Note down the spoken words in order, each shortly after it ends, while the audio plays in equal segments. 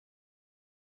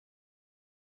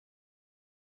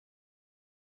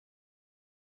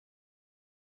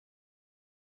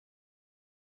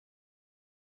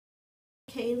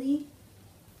Kaylee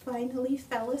finally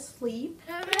fell asleep.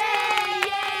 Hooray!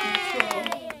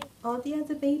 So all the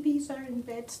other babies are in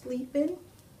bed sleeping,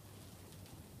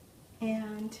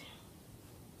 and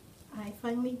I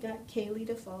finally got Kaylee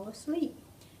to fall asleep.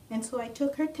 And so I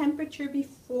took her temperature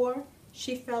before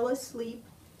she fell asleep,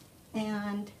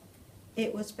 and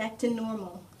it was back to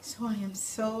normal. So I am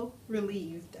so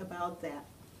relieved about that.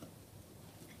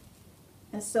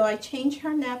 And so I changed her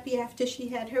nappy after she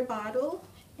had her bottle,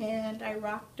 and I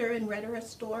rocked her and read her a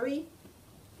story,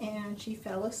 and she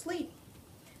fell asleep.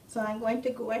 So I'm going to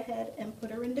go ahead and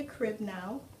put her in the crib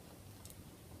now.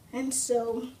 And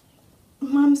so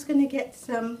Mom's going to get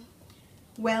some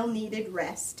well-needed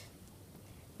rest.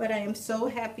 But I am so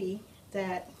happy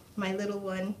that my little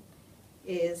one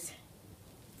is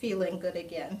feeling good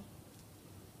again.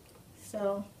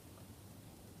 So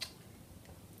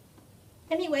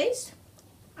anyways,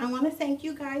 I want to thank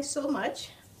you guys so much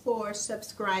for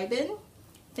subscribing.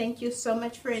 Thank you so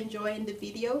much for enjoying the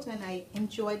videos, and I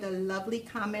enjoy the lovely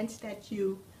comments that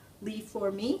you leave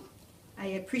for me. I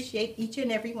appreciate each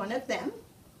and every one of them.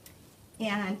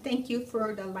 And thank you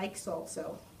for the likes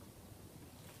also.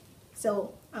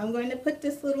 So I'm going to put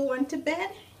this little one to bed,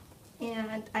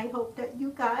 and I hope that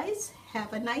you guys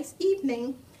have a nice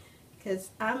evening,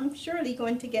 because I'm surely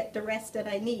going to get the rest that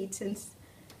I need since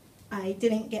I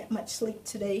didn't get much sleep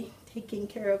today taking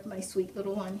care of my sweet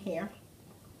little one here.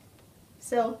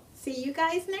 So see you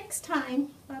guys next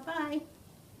time. Bye-bye.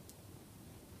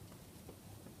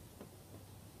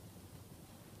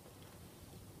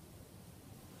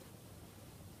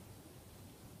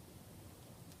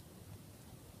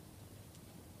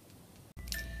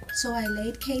 So I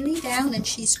laid Kaylee down, and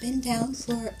she's been down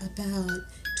for about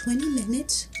 20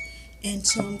 minutes. And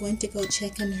so I'm going to go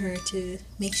check on her to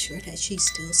make sure that she's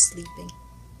still sleeping.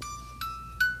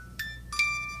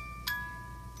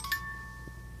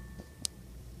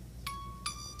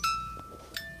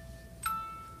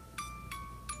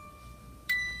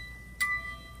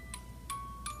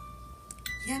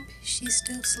 Yep, she's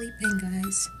still sleeping,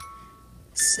 guys.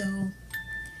 So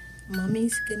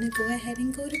Mommy's gonna go ahead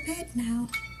and go to bed now.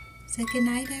 So good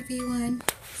night, everyone.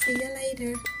 See you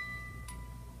later.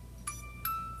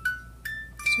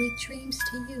 Sweet dreams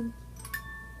to you.